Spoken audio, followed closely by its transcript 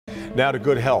Now to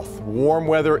good health. Warm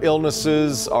weather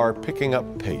illnesses are picking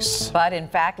up pace. But in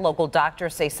fact, local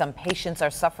doctors say some patients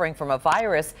are suffering from a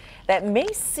virus that may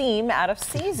seem out of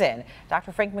season.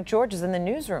 Dr. Frank McGeorge is in the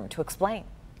newsroom to explain.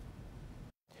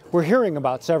 We're hearing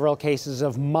about several cases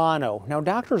of mono. Now,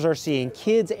 doctors are seeing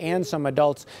kids and some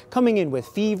adults coming in with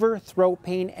fever, throat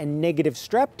pain, and negative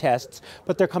strep tests,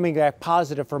 but they're coming back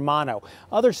positive for mono.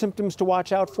 Other symptoms to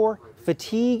watch out for: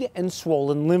 fatigue and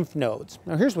swollen lymph nodes.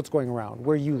 Now, here's what's going around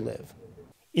where you live.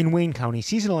 In Wayne County,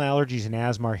 seasonal allergies and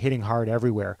asthma are hitting hard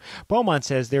everywhere. Beaumont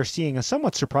says they're seeing a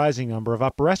somewhat surprising number of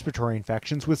upper respiratory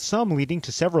infections, with some leading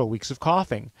to several weeks of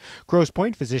coughing. Grosse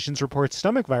Pointe physicians report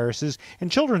stomach viruses, and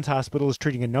Children's Hospital is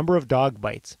treating a number of dog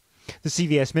bites. The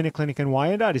CVS Minute Clinic in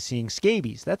Wyandotte is seeing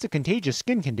scabies. That's a contagious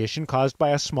skin condition caused by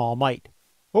a small mite.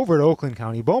 Over at Oakland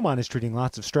County, Beaumont is treating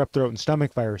lots of strep throat and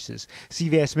stomach viruses.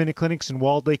 CVS Minute Clinics in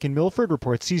Walled Lake and Milford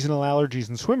report seasonal allergies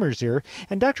and swimmer's ear,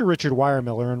 and Dr. Richard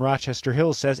Weiermiller in Rochester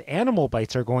Hills says animal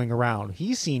bites are going around.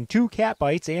 He's seen 2 cat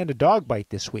bites and a dog bite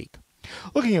this week.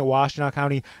 Looking at Washtenaw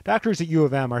County, doctors at U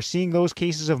of M are seeing those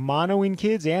cases of mono in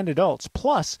kids and adults,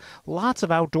 plus lots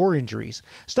of outdoor injuries.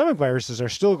 Stomach viruses are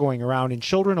still going around in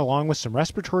children, along with some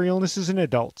respiratory illnesses in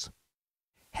adults.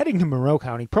 Heading to Monroe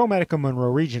County, ProMedica Monroe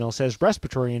Regional says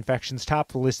respiratory infections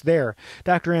top the list there.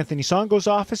 Dr. Anthony Songo's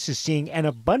office is seeing an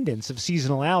abundance of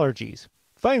seasonal allergies.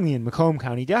 Finally, in Macomb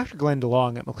County, Dr. Glenn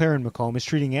DeLong at McLaren Macomb is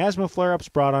treating asthma flare-ups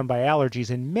brought on by allergies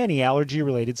and many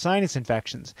allergy-related sinus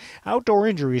infections. Outdoor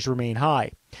injuries remain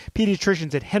high.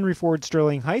 Pediatricians at Henry Ford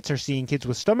Sterling Heights are seeing kids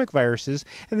with stomach viruses,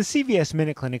 and the CVS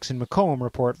Minute Clinics in Macomb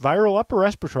report viral upper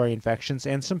respiratory infections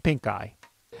and some pink eye.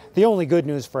 The only good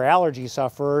news for allergy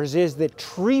sufferers is that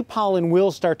tree pollen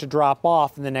will start to drop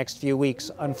off in the next few weeks.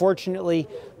 Unfortunately,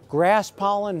 grass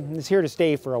pollen is here to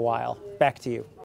stay for a while. Back to you.